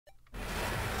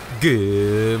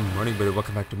Good morning, everybody.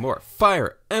 Welcome back to more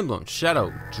Fire Emblem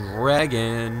Shadow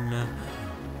Dragon.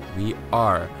 We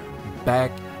are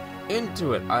back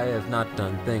into it. I have not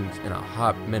done things in a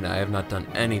hot minute. I have not done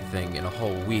anything in a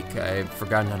whole week. I've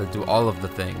forgotten how to do all of the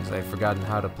things. I've forgotten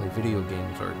how to play video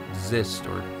games or exist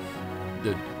or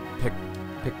to pick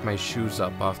my shoes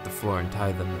up off the floor and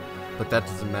tie them. But that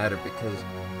doesn't matter because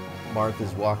Marth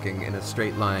is walking in a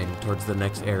straight line towards the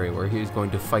next area where he's going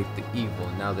to fight the evil,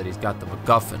 and now that he's got the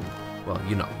MacGuffin, well,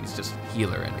 you know, he's just a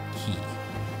healer and a key.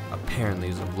 Apparently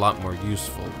he's a lot more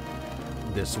useful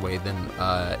this way than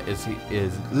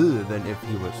than if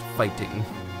he was fighting,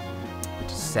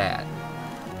 which is sad.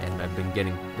 And I've been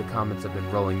getting, the comments have been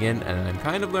rolling in, and I'm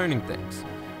kind of learning things.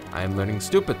 I'm learning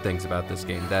stupid things about this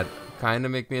game that kind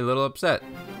of make me a little upset,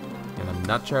 and I'm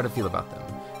not sure how to feel about them.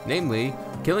 Namely,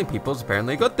 killing people is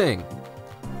apparently a good thing.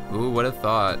 Who would have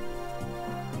thought?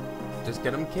 Just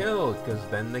get them killed, because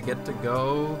then they get to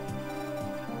go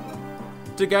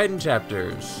to Gaiden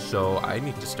chapters. So I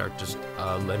need to start just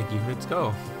letting units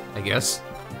go, I guess.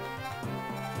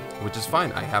 Which is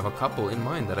fine. I have a couple in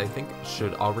mind that I think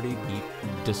should already be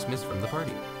dismissed from the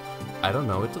party. I don't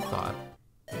know, it's a thought.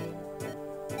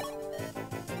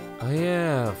 Oh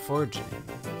yeah, forging.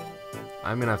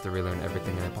 I'm gonna have to relearn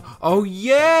everything oh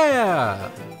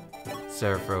yeah!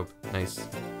 Seraph, nice.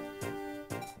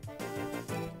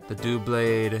 The Dew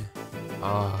Blade.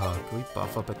 Oh, can we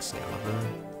buff up Excalibur?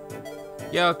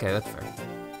 Yeah, okay, that's fair.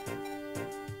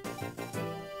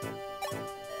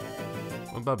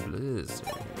 What about Blizzard?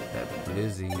 That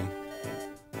Blizzy.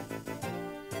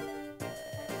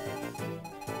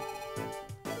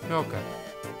 Okay.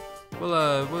 Well,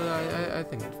 I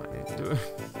think it's fine to do it.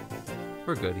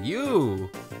 We're good.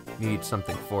 You need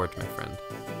something forged, my friend.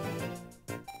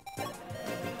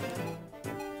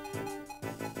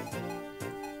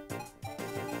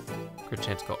 Crit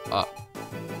chance go up.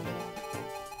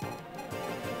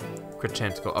 Crit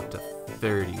chance go up to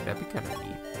 30. That'd be kind of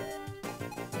neat.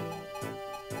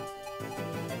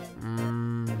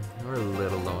 We're a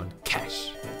little low on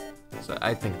cash, so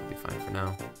I think it'll be fine for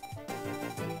now.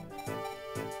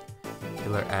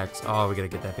 Killer Axe. Oh, we gotta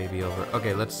get that baby over.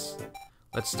 Okay, let's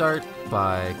start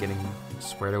by getting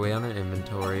squared away on our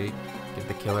inventory. Get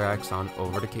the Killer Axe on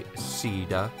over to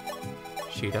Sheeta.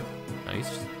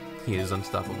 Nice. He is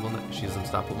unstoppable. She's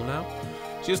unstoppable now.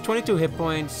 She has 22 hit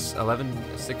points,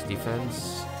 11/6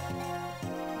 defense.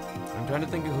 I'm trying to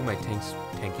think of who my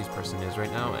tankiest person is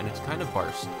right now, and it's kind of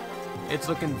Barst. It's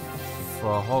looking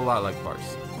for a whole lot like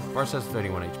Barst. Barst has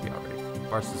 31 HP already.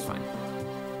 Barst is fine.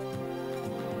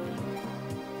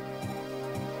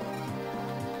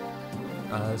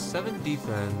 7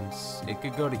 defense. It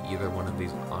could go to either one of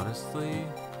these, honestly.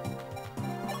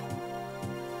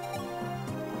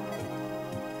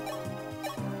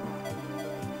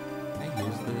 Can I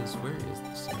use this? Where is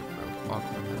the Seraph?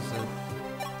 Awkward, is it?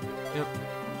 Yep.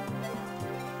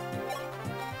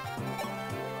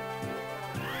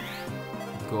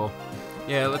 Cool.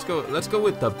 Yeah, let's go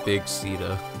with the big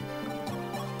Sita.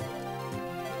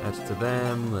 That's to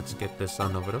them. Let's get this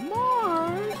on over to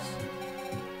Mars.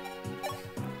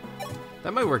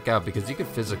 That might work out because you can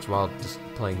physics while just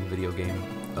playing a video game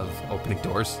of opening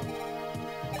doors.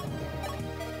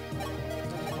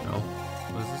 No?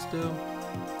 What does this do?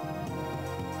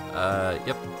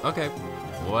 Yep. Okay.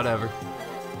 Whatever.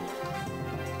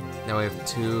 Now we have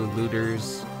 2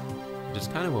 looters, which is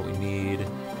kind of what we need.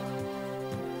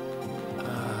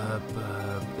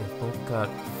 But they've both got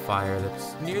fire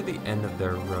that's near the end of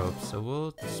their rope, so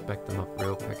we'll spec them up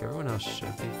real quick. Everyone else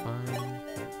should be fine.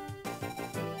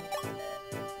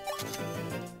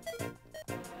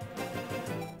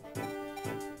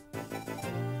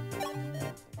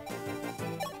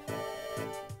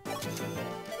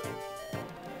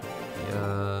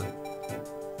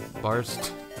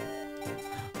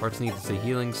 Barst needs a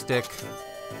healing stick.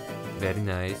 Very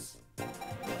nice.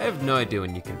 I have no idea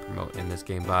when you can promote in this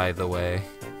game, by the way.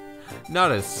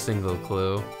 Not a single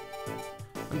clue.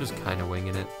 I'm just kind of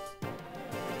winging it.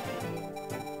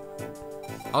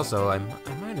 Also, I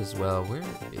might as well. Where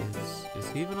is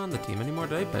he even on the team anymore?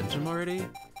 Did I bench him already?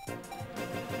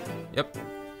 Yep.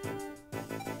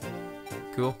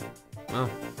 Cool. Well,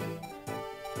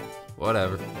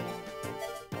 whatever.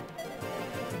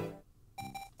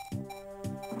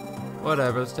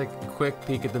 Whatever, let's take a quick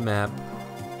peek at the map.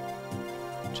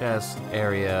 Chest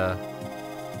area.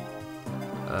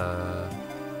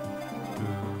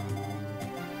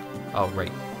 Oh,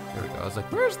 right. There we go. I was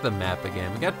like, where's the map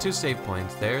again? We got 2 save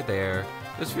points. There.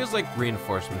 This feels like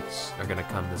reinforcements are gonna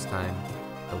come this time.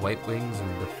 The White Wings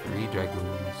and the 3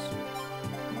 Dragoons.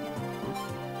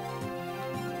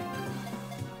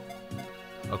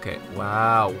 Okay,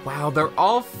 wow. Wow, they're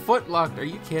all footlocked. Are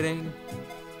you kidding?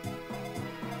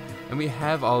 And we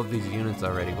have all of these units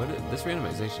already. This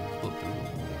randomization is a little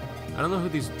cool. I don't know who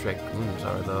these dragoons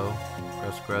are, though.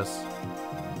 Gruss.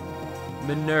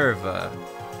 Minerva.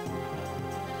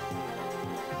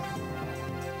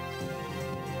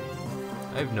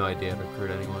 I have no idea how to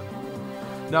recruit anyone.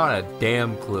 Not a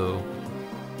damn clue.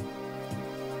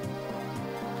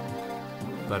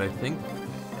 But I think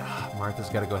Martha's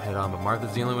got to go head on. But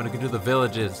Martha's the only one who can do the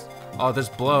villages. Oh, this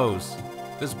blows.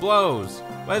 This blows.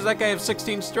 Why does that guy have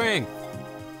 16 strength?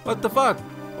 What the fuck?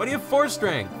 Why do you have 4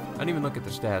 strength? I didn't even look at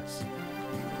the stats.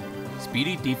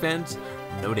 Speedy defense,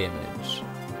 no damage.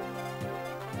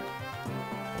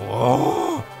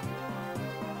 Oh!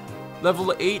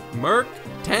 Level 8 Merc,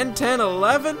 10, 10,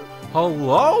 11?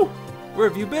 Hello? Where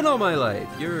have you been all my life?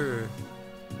 You're...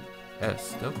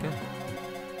 Yes, okay.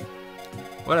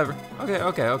 Whatever.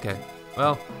 Okay.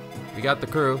 Well, we got the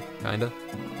crew, kinda.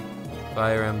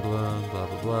 Fire emblem, blah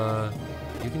blah blah.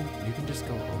 You can just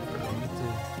go over.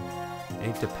 I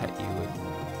need to pet you with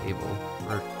Abel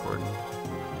or Gordon.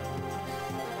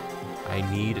 I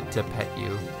need to pet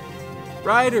you.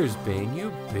 Rider's Bane,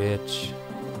 you bitch.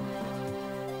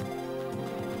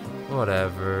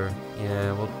 Whatever.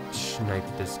 Yeah, we'll snipe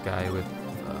this guy with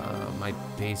my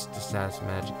base assassin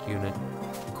magic unit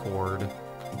cord.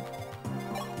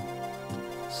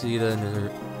 Sita and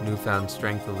her newfound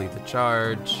strength will lead the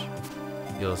charge.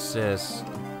 You'll assist.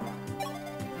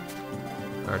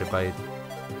 Guarded by...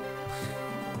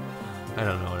 I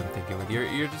don't know what I'm thinking with you.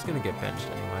 You're just gonna get benched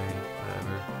anyway.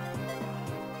 Whatever.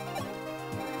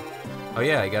 Oh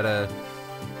yeah, I gotta...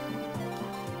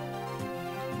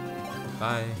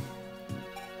 Bye.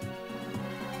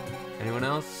 Anyone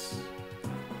else?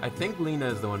 I think Lena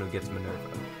is the one who gets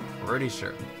Minerva. Pretty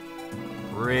sure.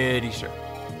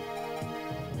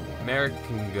 Merrick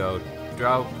can go.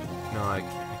 Drow. No, I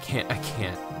can't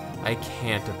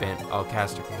abandon. Oh,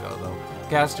 Castor can go though.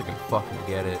 Castor can fucking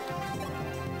get it.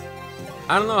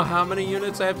 I don't know how many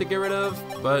units I have to get rid of,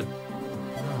 but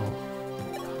no.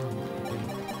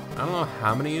 I don't know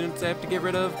how many units I have to get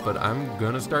rid of, but I'm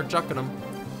gonna start chucking them.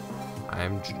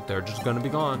 They're just gonna be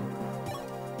gone,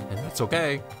 and that's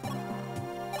okay.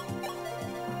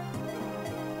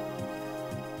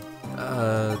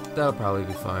 That'll probably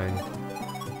be fine.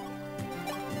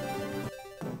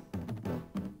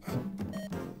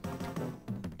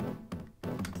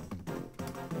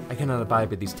 I cannot abide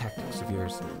by these tactics of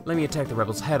yours. Let me attack the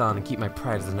rebels head on and keep my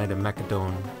pride as the Knight of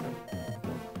Macedon.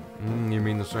 You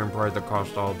mean the same pride that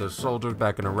cost all the soldiers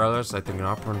back in Aurelis? I think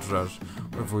not, Princess.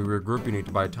 If we regroup, you need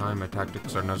to buy time. My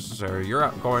tactics are necessary. You're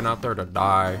going out there to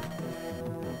die.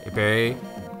 Obey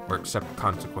or accept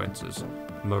consequences.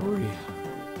 Maria.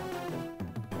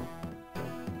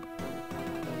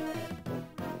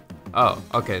 Oh,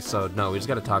 okay, so no, we just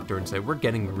gotta talk to her and say, we're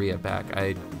getting Maria back.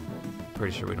 I'm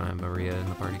pretty sure we don't have Maria in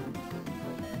the party.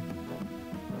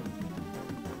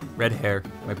 Red hair.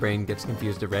 My brain gets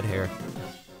confused at red hair.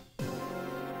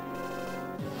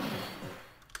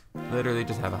 Literally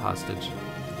just have a hostage.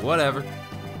 Whatever.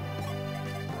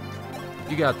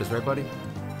 You got this, right, buddy?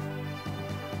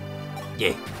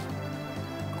 Yeah.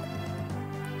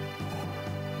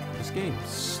 This game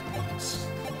stinks.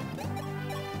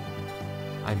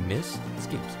 I miss this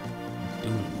game's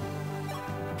doomed.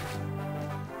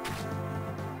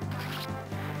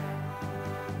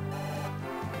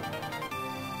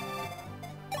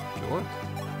 Sure.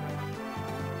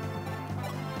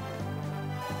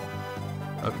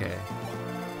 Okay.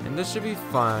 And this should be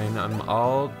fine. I'm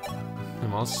all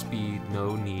speed,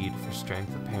 no need for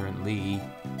strength apparently.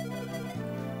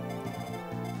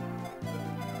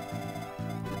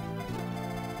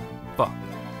 Fuck.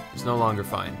 It's no longer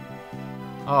fine.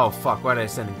 Oh fuck, why did I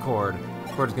send in Cord?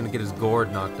 Cord's gonna get his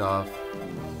gourd knocked off.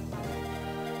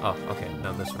 Oh, okay,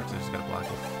 no, this works, I just gotta block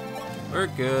it. We're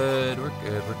good.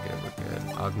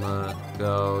 Agma,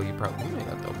 go. You might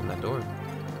have to open that door.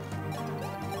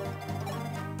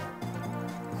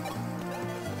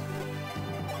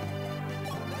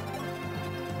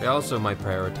 They also might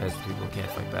prioritize people who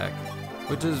can't fight back,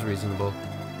 which is reasonable.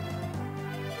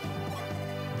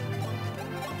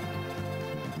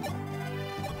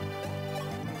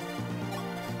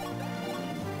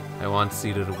 I want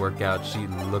Sita to work out. She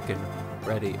looking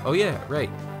ready. Oh yeah,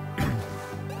 right.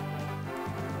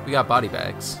 We got body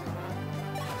bags.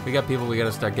 We got people we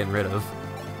gotta start getting rid of.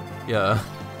 Yeah.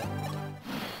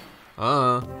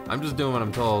 I'm just doing what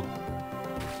I'm told.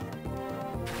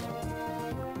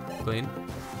 Clean.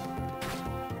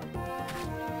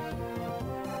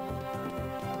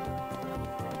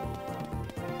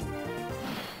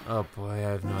 Oh boy, I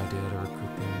have no idea how to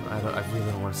recruit them. I really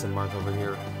don't want to send Marth over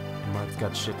here. Marth's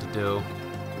got shit to do.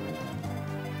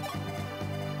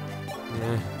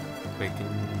 Yeah. Wait,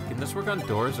 can this work on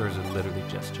doors, or is it literally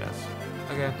just chess?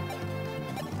 Okay.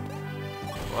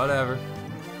 Whatever.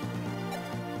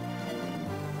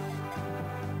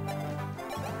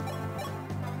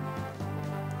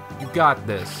 You got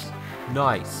this.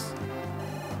 Nice.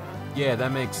 Yeah,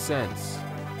 that makes sense.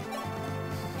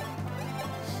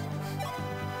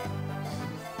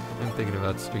 I'm thinking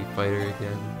about Street Fighter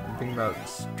again. I'm thinking about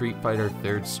Street Fighter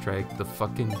Third Strike, the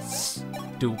fucking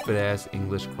stupid ass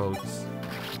English quotes.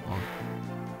 Oh.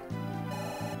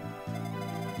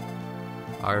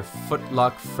 Our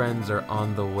footlock friends are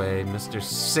on the way. Mr.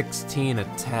 16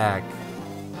 attack.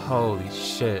 Holy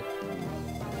shit.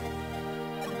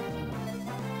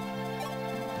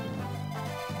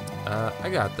 I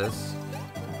got this.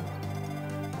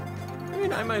 I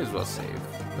mean, I might as well save.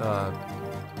 Not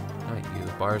you,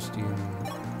 Barstein.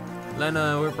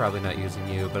 Lena, we're probably not using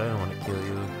you, but I don't want to kill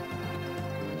you.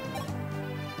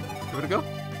 Give it a go.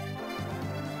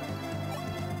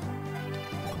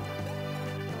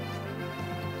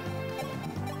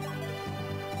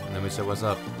 And then we said, what's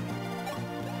up?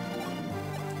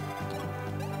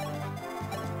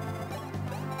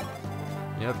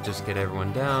 Yep, just get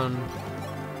everyone down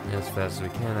as fast as we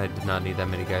can. I did not need that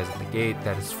many guys at the gate,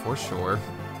 that is for sure.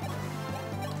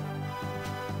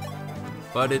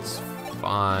 But it's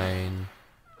fine.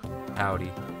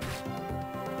 Howdy.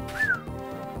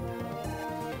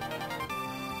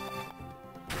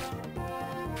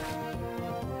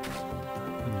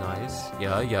 Nice.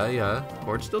 Yeah.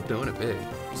 Hord's still doing it big.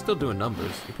 He's still doing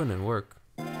numbers. You're putting in work.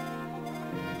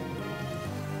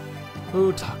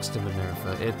 Who talks to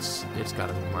Minerva? It's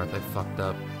gotta be Marth. I fucked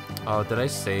up. Oh, did I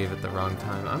save at the wrong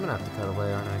time? I'm gonna have to cut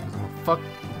away, aren't I? Because I'm a fuck.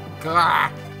 Gah!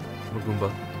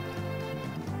 Magumba.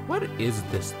 What is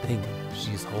this thing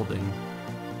she's holding?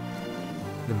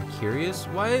 I'm curious.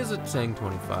 Why is it saying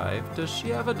 25? Does she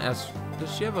have an S?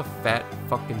 Does she have a fat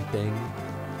fucking thing?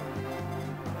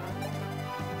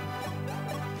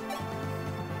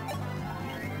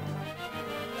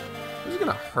 This is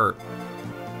gonna hurt.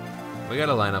 We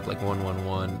gotta line up like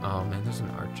 1-1-1. Oh man, there's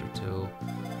an archer too.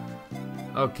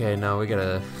 Okay, now we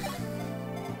gotta.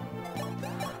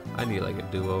 I need like a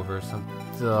do-over or something.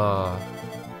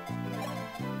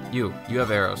 You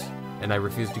have arrows, and I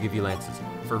refuse to give you lances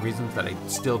for reasons that I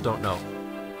still don't know.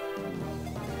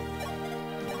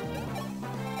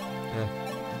 Yeah.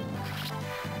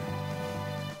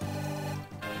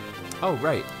 Oh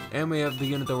right, and we have the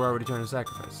unit that we're already trying to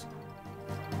sacrifice.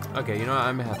 Okay, you know what?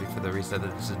 I'm happy for the reset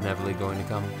that this is inevitably going to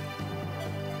come.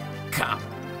 Come.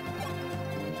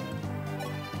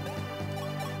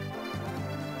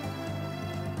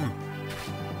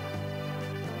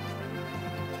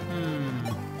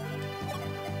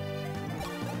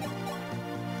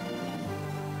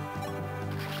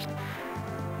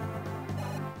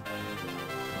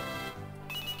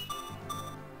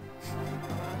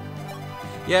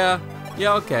 Yeah,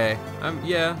 okay.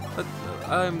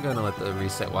 I'm gonna let the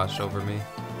reset wash over me.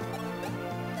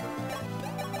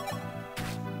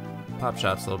 Pop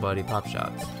shots, little buddy, pop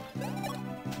shots.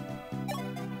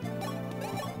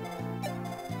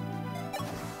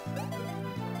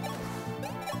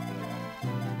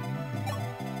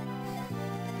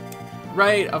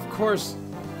 Right, of course.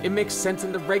 It makes sense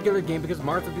in the regular game because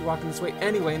Marth would be walking this way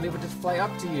anyway and they would just fly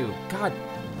up to you. God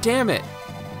damn it.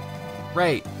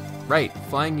 Right,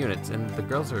 flying units. And the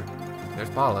girls are... There's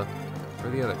Paula. Where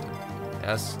are the other two?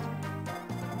 Yes.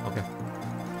 Okay.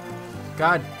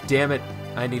 God damn it.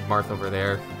 I need Marth over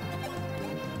there.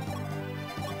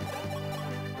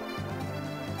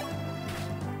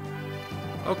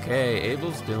 Okay,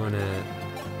 Abel's doing it.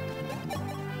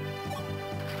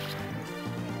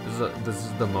 This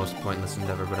is the most pointless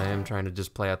endeavor, but I am trying to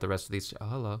just play out the rest of these. Oh,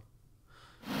 hello.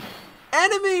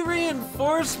 Enemy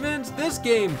reinforcements! This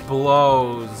game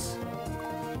blows.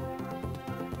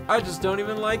 I just don't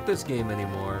even like this game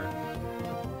anymore.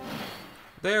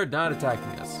 They are not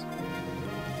attacking us.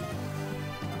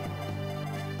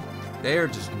 They are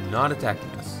just not attacking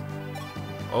us.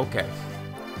 Okay.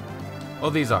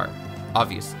 Well, these are,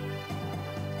 obviously.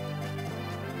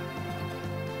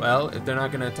 Well, if they're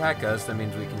not going to attack us, that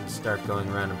means we can start going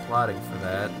around and plotting for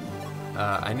that.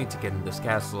 I need to get in this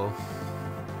castle.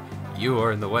 You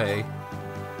are in the way.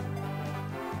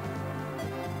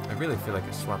 I really feel like I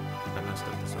messed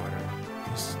up this order.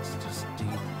 Just do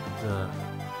the...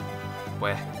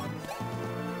 Where?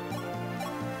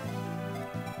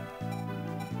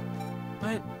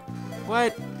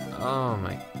 What? Oh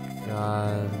my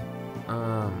god.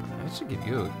 I should give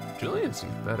you. Julian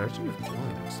seems better. I should give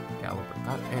Julian Excalibur.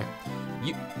 God damn.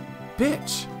 You.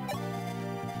 Bitch!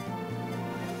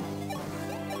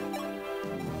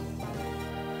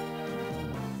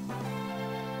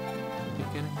 You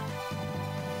kidding?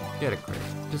 Get it, Chris.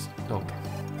 Just. Okay.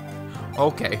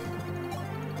 Okay.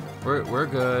 We're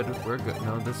good. We're good.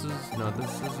 No, this is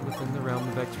within the realm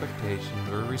of expectation.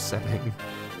 We're resetting.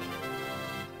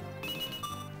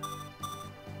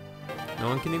 No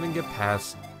one can even get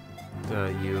past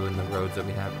you and the roads that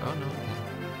we have. Oh no.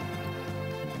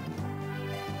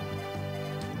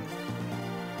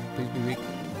 Please be weak.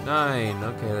 9.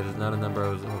 Okay, that is not a number I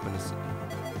was hoping to see.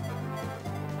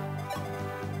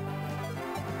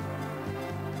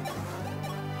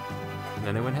 And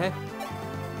then it went, hey.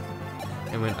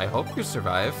 And when I hope you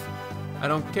survive. I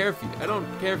don't care if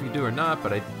you do or not,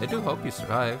 but I do hope you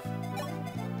survive.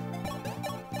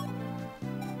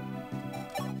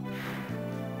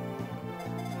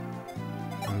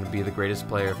 I'm gonna be the greatest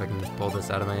player if I can just pull this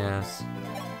out of my ass.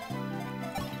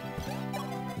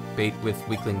 Bait with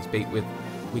weaklings, bait with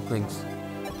weaklings.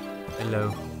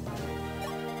 Hello.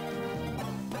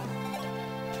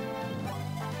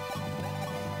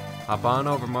 Hop on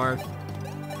over, Marth.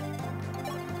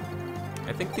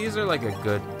 I think these are like a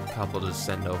good couple to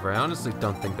send over. I honestly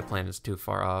don't think the plan is too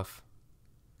far off.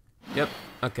 Yep.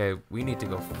 Okay, we need to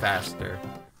go faster.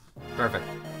 Perfect.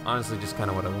 Honestly, just kind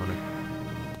of what I wanted.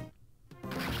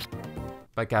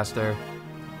 Bye, Caster.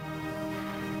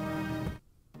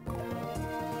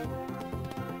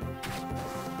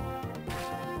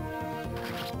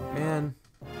 Man.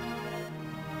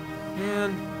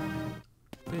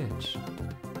 Bitch.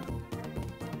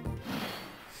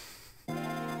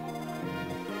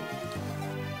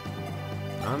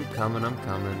 I'm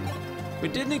coming. We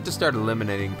did need to start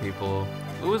eliminating people.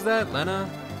 Who was that? Lena?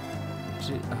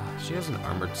 She has an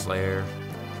armored slayer.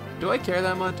 Do I care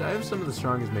that much? I have some of the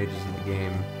strongest mages in the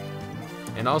game.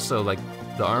 And also, like,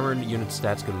 the armored unit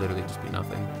stats could literally just be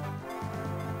nothing.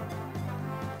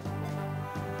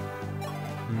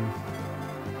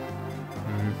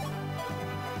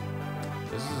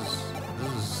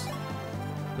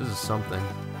 This is something.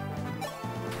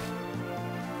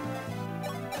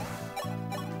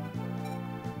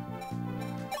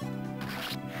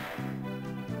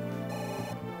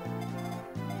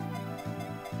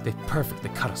 They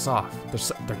perfectly cut us off.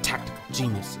 They're tactical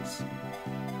geniuses.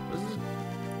 This is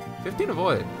 15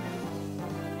 avoid.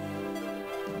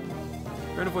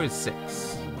 We're gonna avoid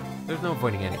 6. There's no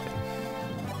avoiding anything.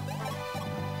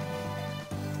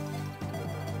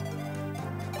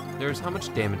 There's how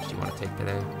much damage do you want to take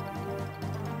today?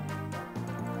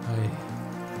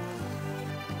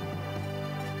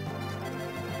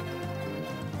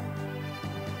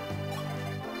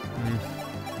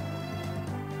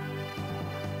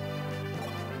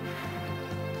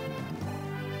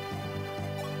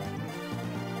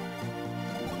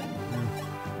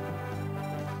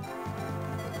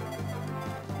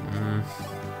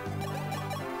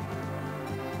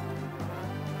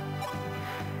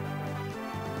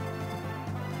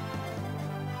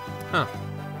 Huh.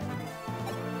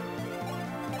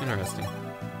 Interesting.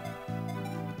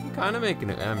 I'm kind of making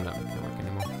it. I'm not making it work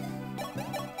anymore.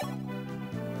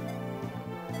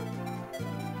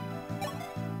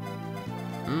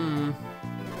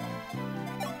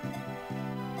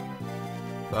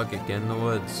 Fuck it, get in the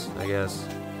woods, I guess.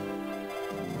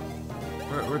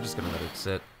 We're just gonna let it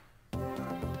sit.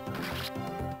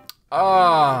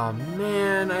 Oh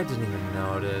man, I didn't even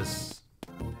notice.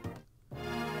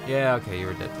 Yeah, okay, you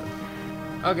were dead too.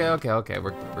 Okay,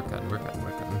 we're cutting.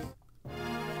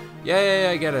 Yeah,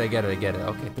 I get it.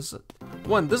 Okay, this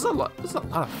is a lot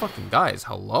of fucking guys.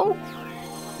 Hello?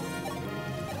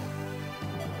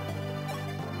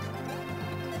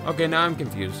 Okay, now I'm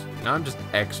confused. Now I'm just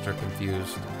extra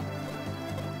confused.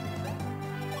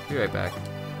 Be right back.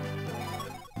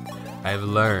 I've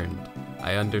learned.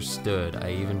 I understood. I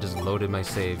even just loaded my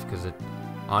save because it,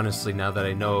 honestly, now that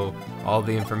I know all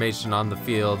the information on the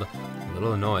field, I'm a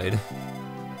little annoyed.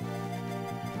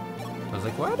 I was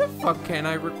like, why the fuck can't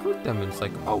I recruit them? And it's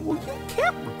like, oh, well, you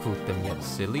can't recruit them yet,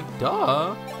 silly.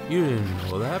 Duh. You didn't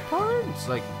know that part? It's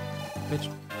like, bitch.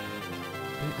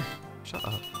 Shut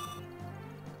up.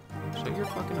 Shut your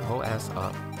fucking hoe ass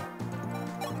up.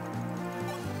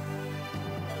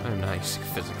 I'm not using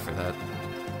physics for that.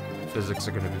 Physics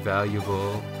are gonna be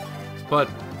valuable. But,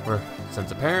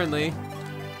 since apparently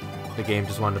the game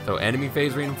just wanted to throw enemy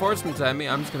phase reinforcements at me,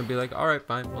 I'm just gonna be like, alright,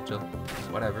 fine, we'll chill.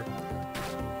 Whatever.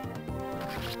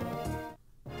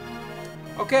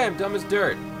 Okay, I'm dumb as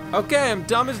dirt.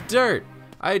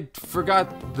 I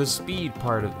forgot the speed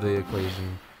part of the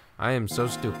equation. I am so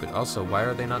stupid. Also, why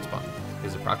are they not spawning?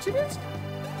 Is it proxy based?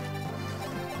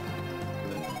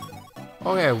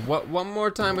 Okay, one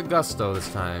more time with gusto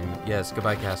this time. Yes,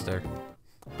 goodbye, caster.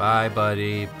 Bye,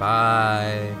 buddy.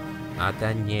 Bye. Not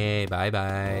done yet.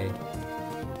 Bye-bye.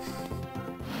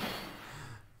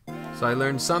 So I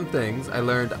learned some things. I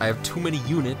learned I have too many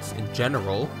units in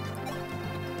general.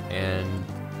 And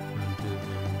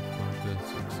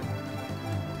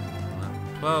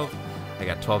 12. I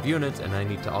got 12 units, and I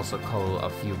need to also cull a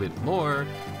few bit more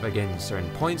by getting certain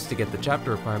points to get the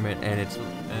chapter requirement,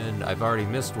 and I've already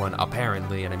missed one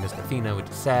apparently, and I missed Athena, which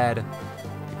is sad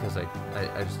because I've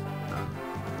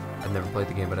never played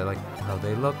the game, but I like how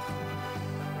they look.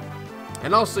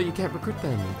 And also, you can't recruit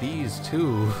them. These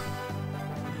two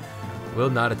will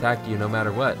not attack you no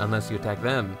matter what, unless you attack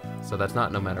them. So that's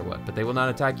not no matter what, but they will not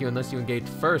attack you unless you engage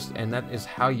first, and that is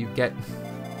how you get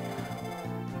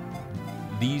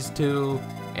these two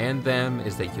and them,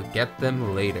 is that you get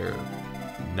them later.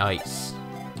 Nice.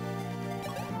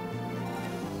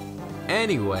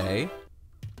 Anyway.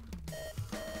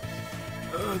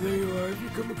 There you are. If you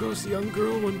come across a young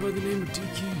girl, one by the name of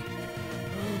Tiki.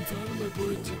 I'm found my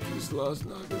boy Tiki's lost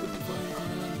knock of the divine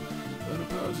clan. Without a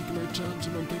powers, you can write challenge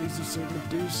him on pennies of certain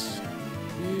deuce.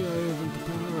 Me, I haven't the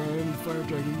power. I am the fire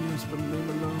dragon, yes, but name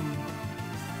alone.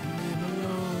 Name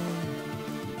alone.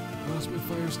 I lost my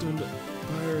firestone to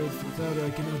Pyrith. Without it, I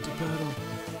cannot do battle.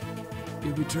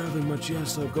 You'll be traveling much,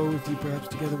 yes. I'll go with you. Perhaps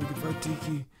together we can fight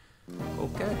Tiki.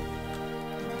 Okay.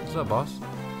 What's up, boss?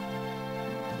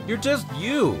 You're just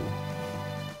you.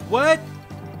 What?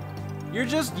 You're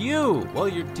just you. Well,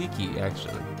 you're Tiki,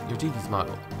 actually. You're Tiki's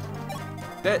model.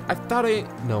 That I thought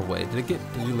no way. Did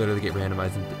you literally get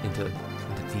randomized into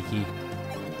Tiki?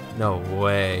 No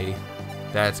way.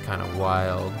 That's kind of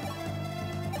wild.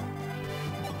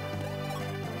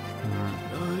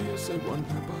 Yes, I won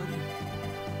her body.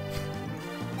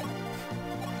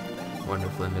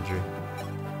 Wonderful imagery.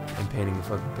 I'm painting the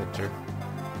fucking picture.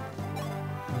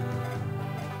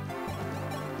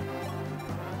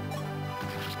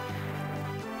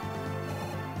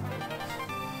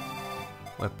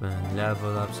 Weapon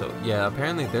level up. So yeah,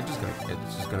 apparently it's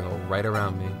just gonna go right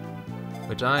around me,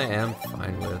 which I am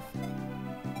fine with.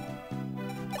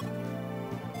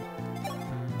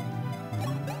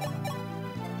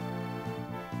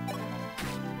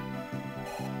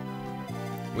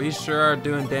 We sure are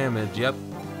doing damage. Yep.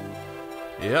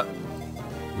 Yep.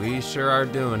 We sure are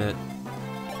doing it.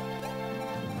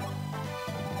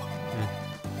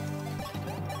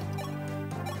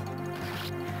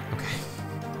 Okay.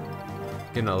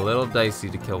 Getting a little dicey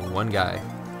to kill one guy.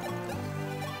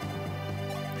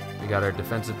 We got our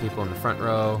defensive people in the front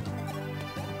row.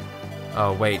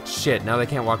 Oh wait, shit, now they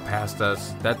can't walk past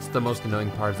us. That's the most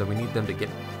annoying part, is that we need them to get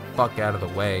the fuck out of the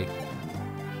way.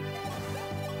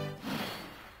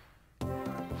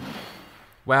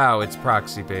 Wow, it's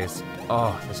proxy based.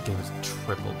 Oh, this game is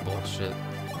triple bullshit.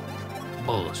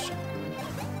 Bullshit.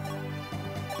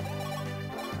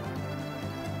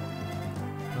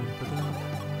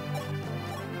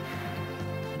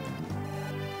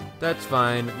 That's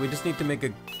fine. We just need to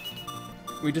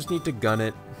gun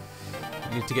it.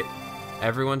 We need to get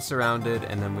everyone surrounded,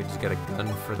 and then we just get a gun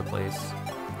for the place.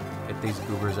 Get these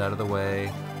goobers out of the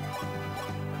way.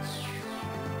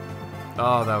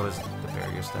 Oh, that was the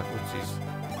barrier step. Oopsies.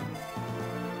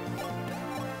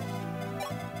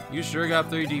 You sure got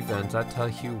 3 defense, I tell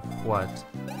you what.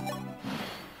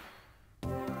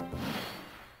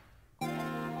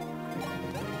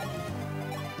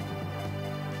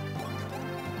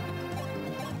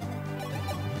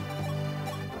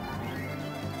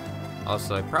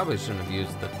 Also, I probably shouldn't have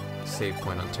used the save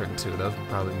point on turn 2. That was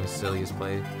probably my silliest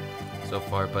play so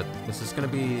far, but this is gonna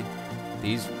be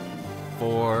these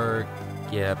 4,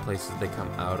 yeah, places they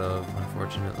come out of,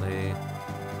 unfortunately.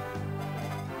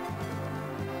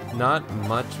 Not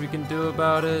much we can do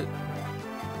about it.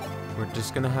 We're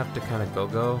just gonna have to kind of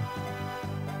go.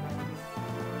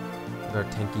 With our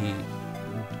tanky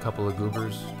couple of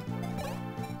goobers.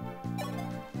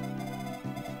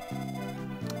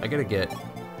 I gotta get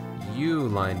you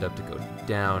lined up to go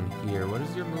down here. What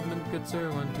is your movement, good sir?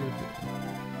 1, 2, 3.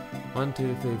 1,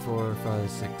 2, 3, 4, 5,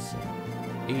 6, 7,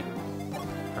 8.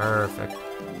 Perfect.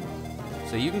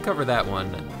 So you can cover that one.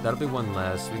 That'll be one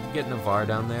less. We can get Navarre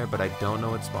down there, but I don't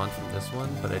know what spawns from this one.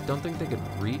 But I don't think they could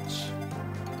reach.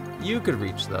 You could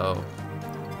reach, though.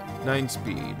 9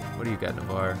 speed. What do you got,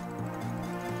 Navarre?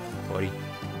 40.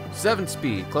 7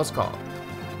 speed. Close call.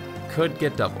 Could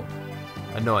get doubled.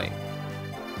 Annoying.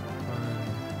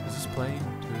 Is this plane?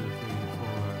 2, 3, 4,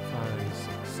 5,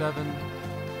 6, 7.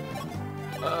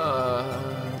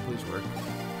 Please work.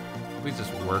 Please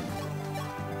just work.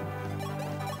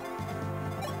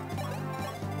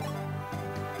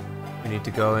 need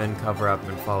to go in, cover up,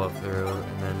 and follow through,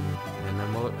 and then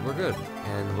we're good.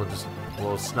 And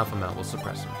we'll snuff them out. We'll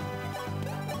suppress them.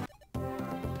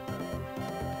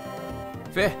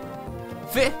 Fih!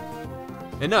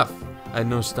 Enough! I had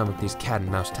no stomach these cat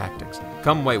and mouse tactics.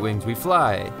 Come, White Wings, we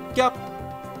fly! Yup!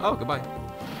 Oh, goodbye.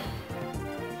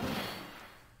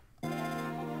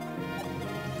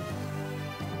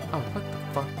 Oh, what the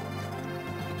fuck?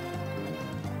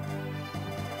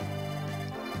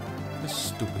 This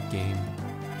stupid game.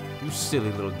 You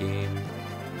silly little game.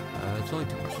 It's only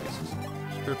 2 more spaces.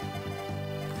 Sure.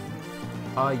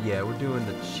 Oh yeah, we're doing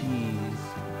the cheese.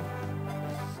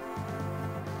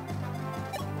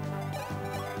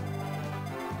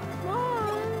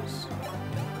 Mars!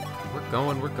 We're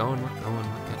going. We're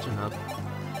catching up.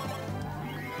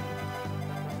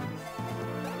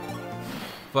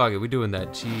 Fuck it, we doing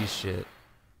that cheese shit.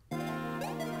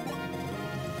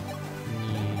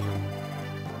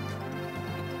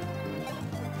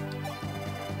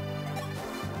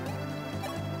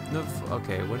 No,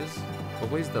 okay, what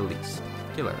weighs the least?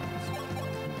 Killer ants.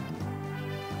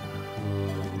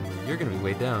 Ooh, you're gonna be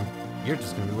way down. You're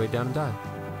just gonna be way down and die.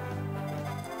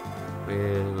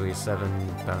 Wait, 7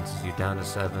 bounces you down to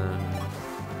 7.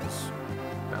 This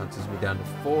bounces me down to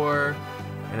 4.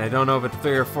 And I don't know if it's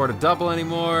 3 or 4 to double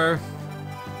anymore.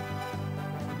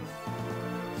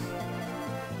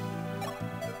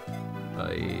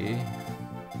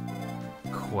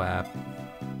 Quap.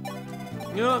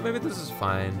 You know what? Maybe this is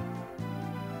fine.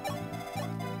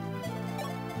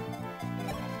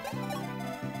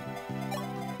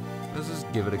 Let's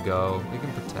just give it a go. We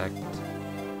can protect.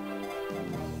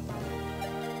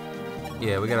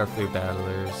 Yeah, we got our 3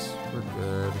 battlers. We're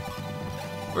good.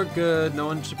 We're good. No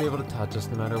one should be able to touch us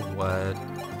no matter what.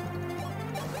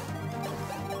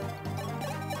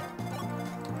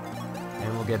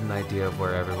 And we'll get an idea of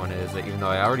where everyone is. Even though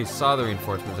I already saw the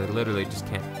reinforcements, I literally just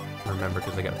can't remember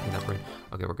because I got a peanut brain.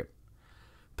 Okay, we're good.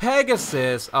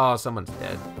 Pegasus! Oh, someone's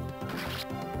dead.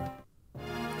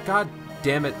 God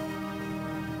damn it.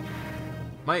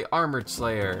 My Armored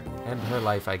Slayer. And her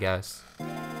life, I guess.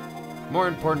 More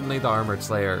importantly, the Armored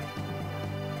Slayer.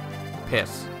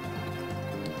 Piss.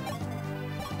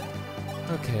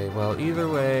 Okay, well, either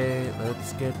way,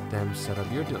 let's get them set up.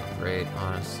 You're doing great,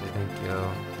 honestly. Thank you.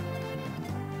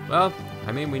 Well,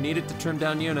 I mean, we needed to trim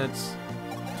down units.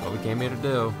 That's what we came here to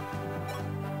do.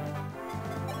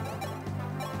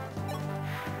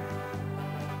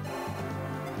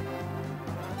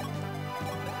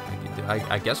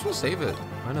 I guess we'll save it.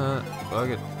 Why not?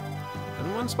 Bug it.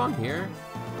 Doesn't one spawn here?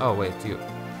 Oh, wait, it's you.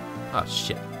 Oh,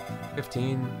 shit.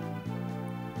 15.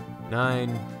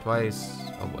 9. Twice.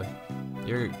 Oh, boy.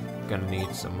 You're gonna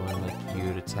need someone like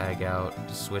you to tag out,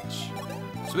 to switch.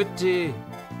 Switchy!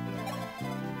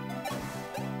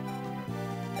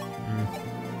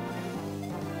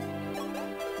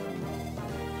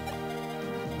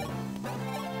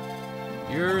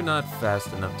 You're not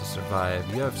fast enough to survive.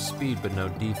 You have speed but no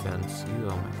defense. You,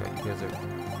 oh my god, you guys are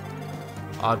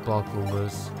oddball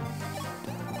Goombas.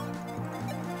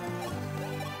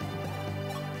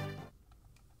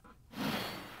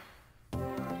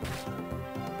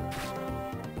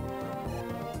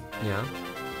 Yeah.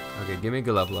 Okay, give me a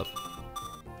good level up.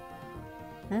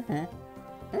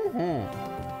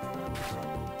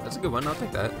 That's a good one. I'll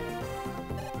take that.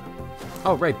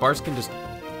 Oh right, bars can just.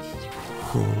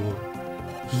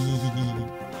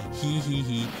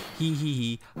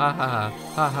 Hee ha ha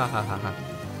ha ha ha ha ha.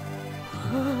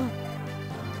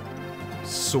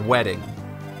 Sweating.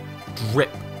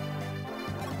 Drip.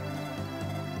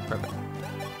 Perfect.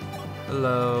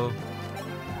 Hello.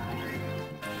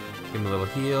 Give him a little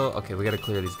heal. Okay, we gotta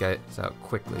clear these guys out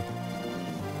quickly.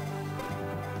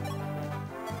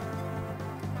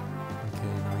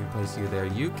 Okay, now we place you there.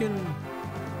 You can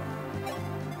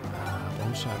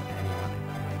one-shot anyone,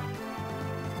 I think.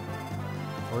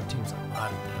 14's a lot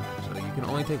of damage, so you can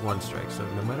only take 1 strike. So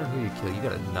no matter who you kill, you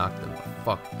gotta knock them the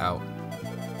fuck out.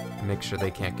 And make sure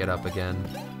they can't get up again.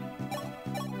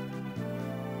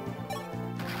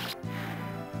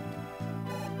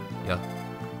 Yeah.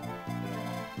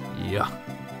 Yeah.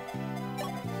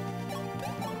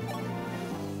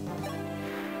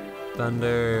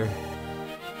 Thunder.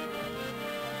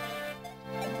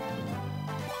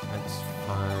 That's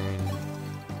fine.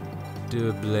 Do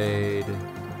a blade.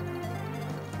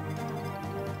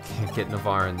 Can't get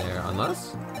Navarre in there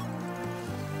unless.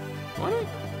 What?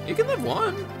 You can live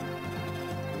 1.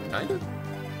 Kinda.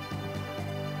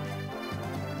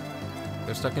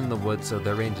 They're stuck in the woods, so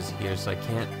their range is here, so I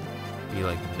can't be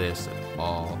like this at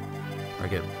all, or I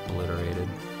get obliterated.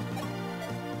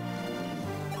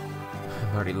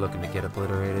 I'm already looking to get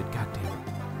obliterated. God damn it.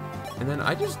 And then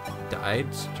I just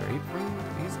died straight from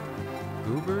these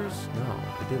goobers? No,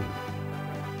 I didn't.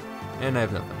 And I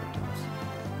have nothing more times.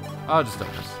 I'll just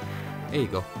don't miss. There you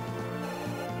go.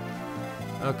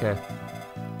 Okay.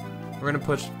 We're gonna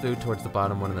push through towards the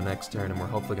bottom one in the next turn, and we're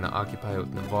hopefully gonna occupy it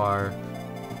with Navarre.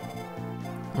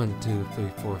 1, 2, 3,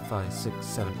 4, 5, 6,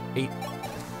 7, 8.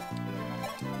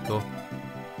 Cool.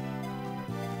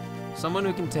 Someone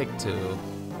who can take 2.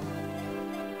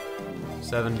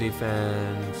 7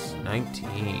 defense,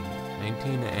 19.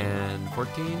 19 and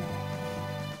 14?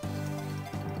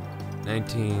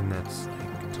 19, that's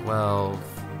like 12.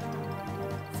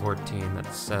 14,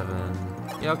 that's 7.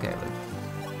 Yeah, okay,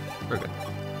 we're good.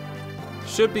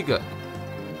 Should be good.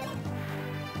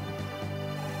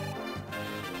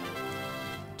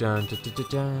 Dun, dun, dun, dun,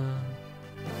 dun.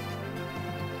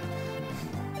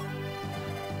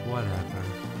 Whatever.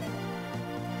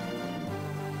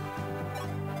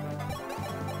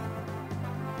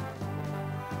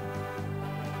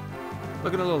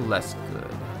 Looking a little less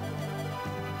good.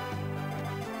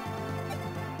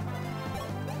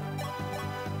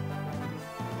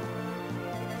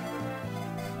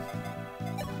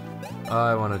 Oh,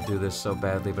 I want to do this so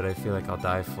badly, but I feel like I'll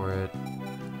die for it.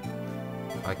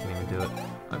 I can't even do it.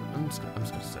 I'm just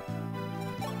gonna sit.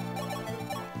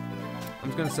 I'm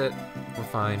just gonna sit. We're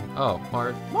fine. Oh,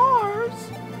 Mars.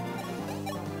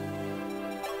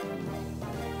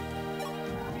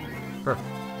 Perfect.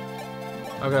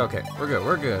 Okay.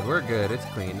 We're good. It's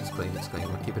clean.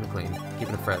 We're keeping it clean.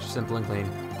 Keeping it fresh. Simple and clean.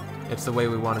 It's the way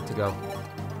we want it to go.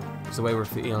 It's the way we're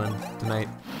feeling tonight.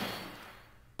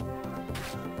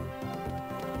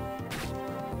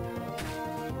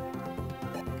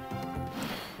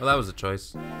 Well, that was a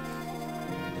choice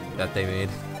that they made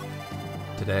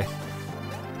today.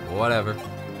 Whatever.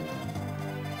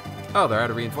 Oh, they're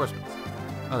out of reinforcements.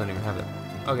 Oh, they don't even have it.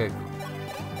 Okay, cool.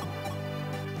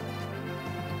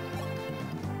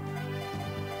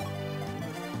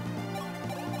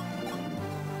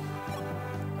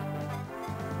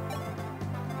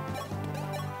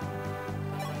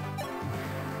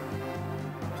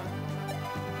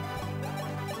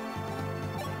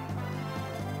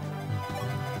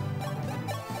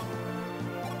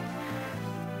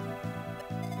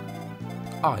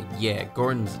 Oh yeah,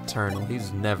 Gordon's eternal.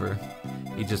 He's never.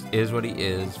 He just is what he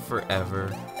is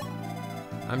forever.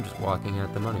 I'm just walking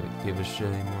at them. I don't even give a shit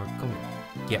anymore. Come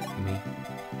get me.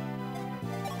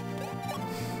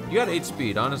 You got 8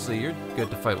 speed. Honestly, you're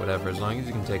good to fight whatever as long as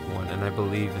you can take 1. And I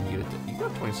believe in you. You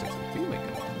got 26 speed. My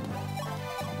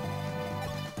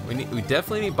God. We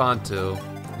definitely need Bantu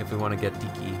if we want to get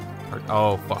Tiki.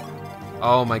 Oh fuck.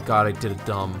 Oh my God, I did it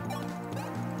dumb.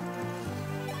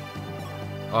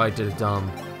 Oh, I did it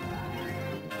dumb.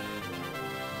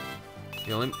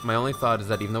 My only thought is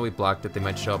that even though we blocked it, they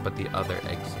might show up at the other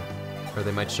exit. Or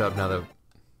they might show up now that...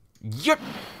 Yep!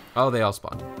 Oh, they all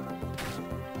spawned.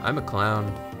 I'm a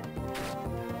clown.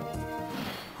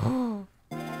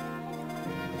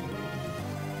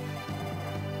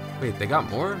 Wait, they got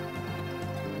more?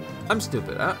 I'm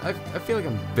stupid. I feel like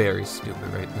I'm very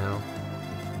stupid right now.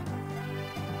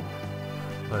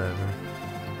 Whatever.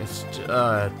 It's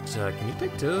can you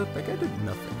take 2? That guy did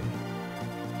nothing.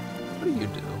 What do you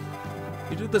do?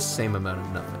 You do the same amount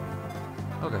of nothing.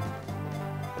 Okay.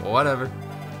 Whatever.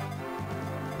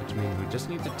 Which means we just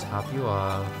need to top you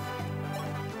off.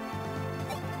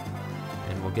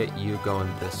 And we'll get you going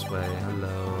this way.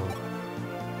 Hello.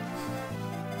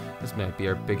 This might be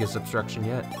our biggest obstruction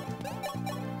yet.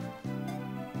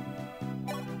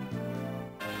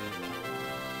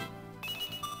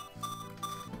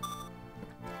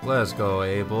 Let's go,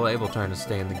 Abel. Abel trying to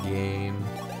stay in the game.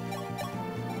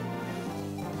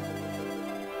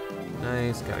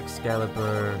 Nice, got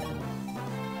Excalibur.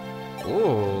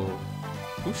 Ooh,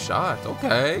 2 shots,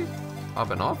 okay.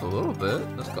 Popping off a little bit,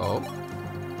 let's go.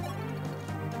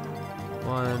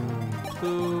 1,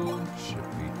 2, should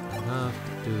be enough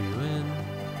to do you in.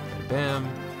 Okay, bam.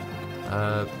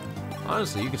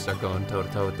 Honestly, you can start going toe to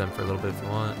toe with them for a little bit if you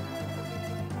want.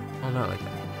 Oh, not like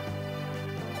that.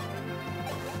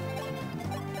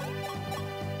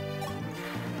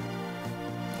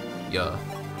 Yeah.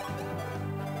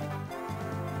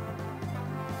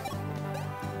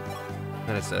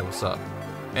 Then I said, what's up?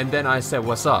 And then I said,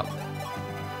 what's up?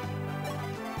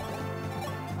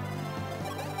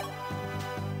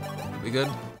 We good?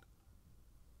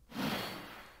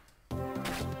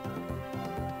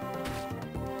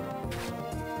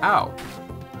 Ow.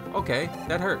 Okay,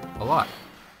 that hurt a lot.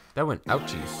 That went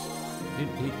ouchies.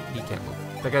 He can't move.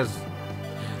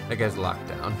 That guy's locked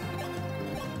down.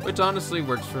 Which honestly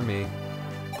works for me.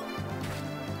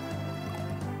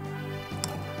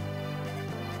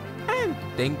 And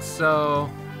think so,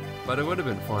 but it would have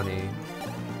been funny.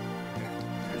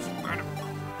 Just gotta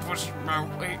push my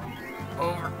way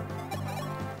over.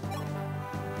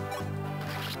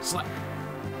 Slap.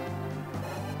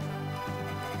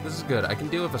 This is good. I can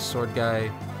deal with a sword guy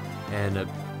and a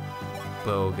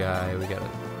bow guy. We gotta...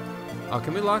 Oh,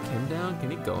 can we lock him down?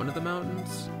 Can he go into the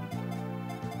mountains?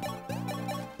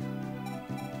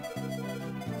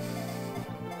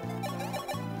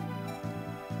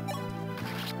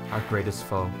 Our greatest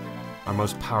foe. Our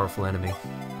most powerful enemy.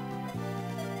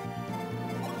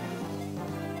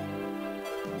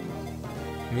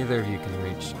 Neither of you can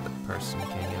reach the person,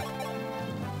 can you?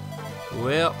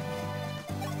 Well...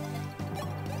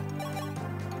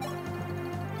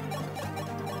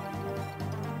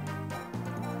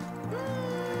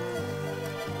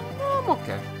 I'm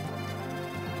okay.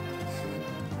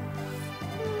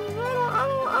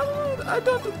 I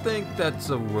don't think that's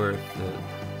a worth it.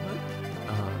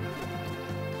 I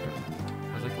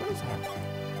was like, what is that?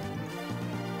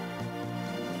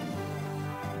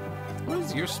 What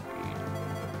is your speed?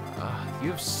 You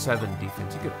have 7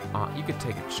 defense. You could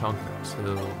take a chunk or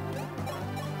 2.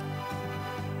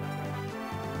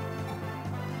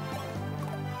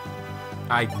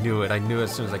 I knew it. I knew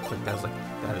as soon as I clicked that. I was like,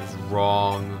 that is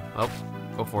wrong. Oh,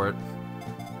 go for it.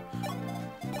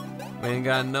 We ain't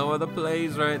got no other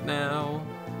plays right now.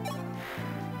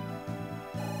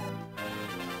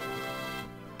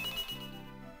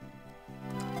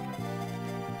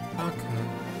 Okay.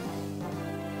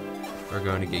 We're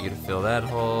going to get you to fill that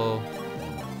hole.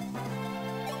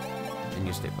 And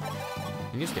you stay put.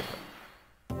 And you stay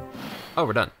put. Oh,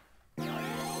 we're done.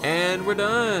 And we're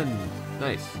done.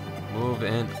 Nice.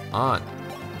 Moving on.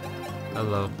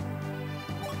 Hello.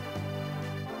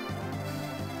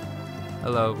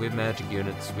 Hello, we have magic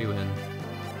units. We win.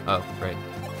 Oh, right.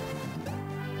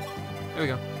 Here we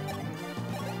go.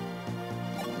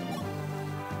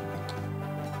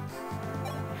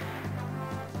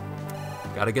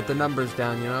 Gotta get the numbers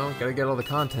down, you know? Gotta get all the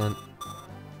content.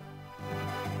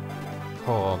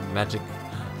 Oh, magic.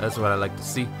 That's what I like to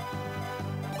see.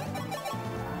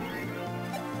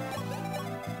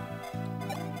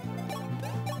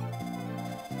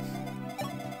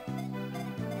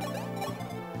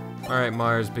 Alright,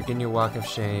 Mars, begin your walk of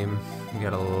shame. You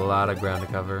got a lot of ground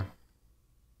to cover.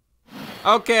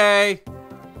 Okay!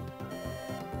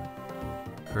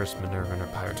 Curse Minerva and her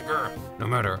pirates. Grr, no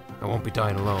matter, I won't be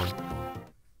dying alone.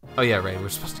 Oh yeah, right, we're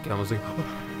supposed to kill him. I was like, oh.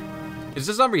 Is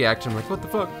this on reaction? I'm like, what the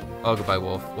fuck? Oh, goodbye,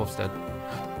 Wolf. Wolf's dead.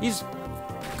 He's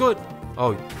good.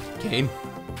 Oh, Kane.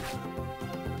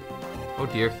 Oh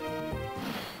dear.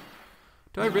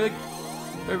 Do I really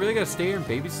gotta stay here and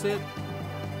babysit?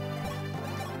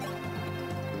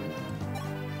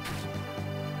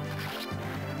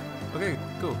 Okay,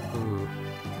 cool.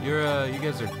 You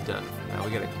guys are done. Now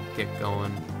we gotta get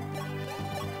going.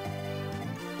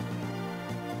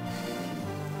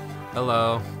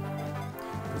 Hello.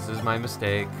 This is my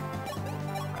mistake.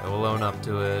 I will own up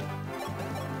to it.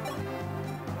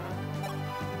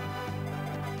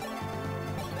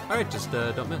 Alright, just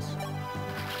don't miss.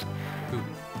 Ooh.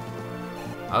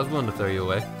 I was willing to throw you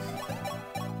away.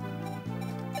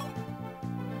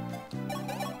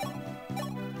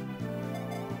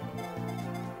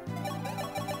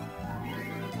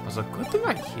 I was like, good thing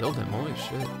I healed him, holy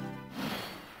shit.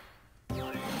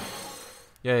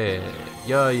 Yeah.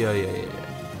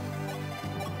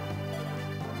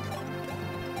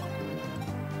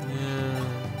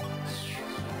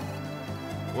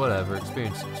 Whatever,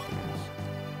 experience.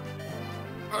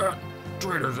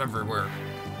 Traitors everywhere.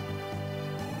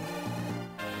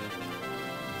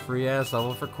 Free ass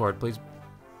level for Cord, please.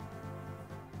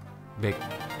 Make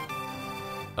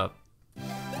up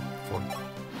for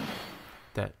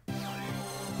that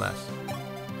last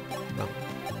level.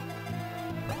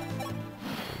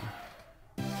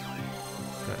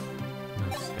 Okay, no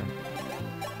stem.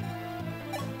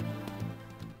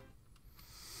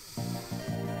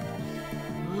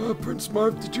 Prince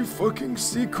Marv, did you fucking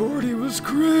see Cord? He was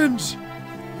cringe. He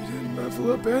didn't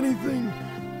level up anything.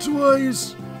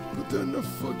 Twice. But then the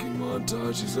fucking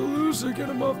montage, he's a loser. Get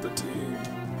him off the team.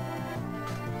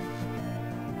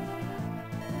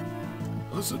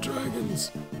 Also,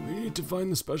 dragons. We need to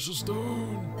find the special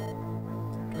stone.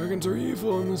 Dragons are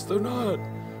evil unless they're not.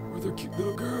 Or they're cute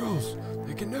little girls.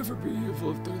 They can never be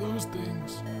evil if they're those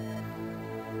things.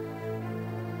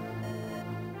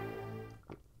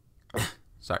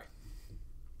 Sorry.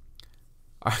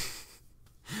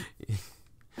 You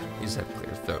just have to clear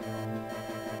his throat.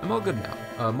 I'm all good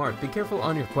now. Mark, be careful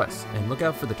on your quests and look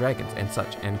out for the dragons and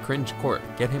such. And cringe Court,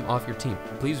 get him off your team.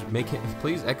 Please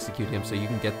execute him so you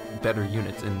can get better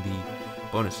units in the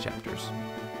bonus chapters.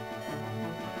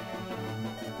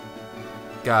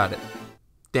 Got it.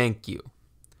 Thank you.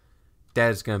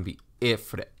 That is gonna be it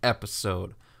for the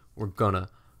episode. We're gonna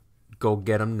go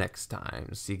get them next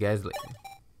time. See you guys later.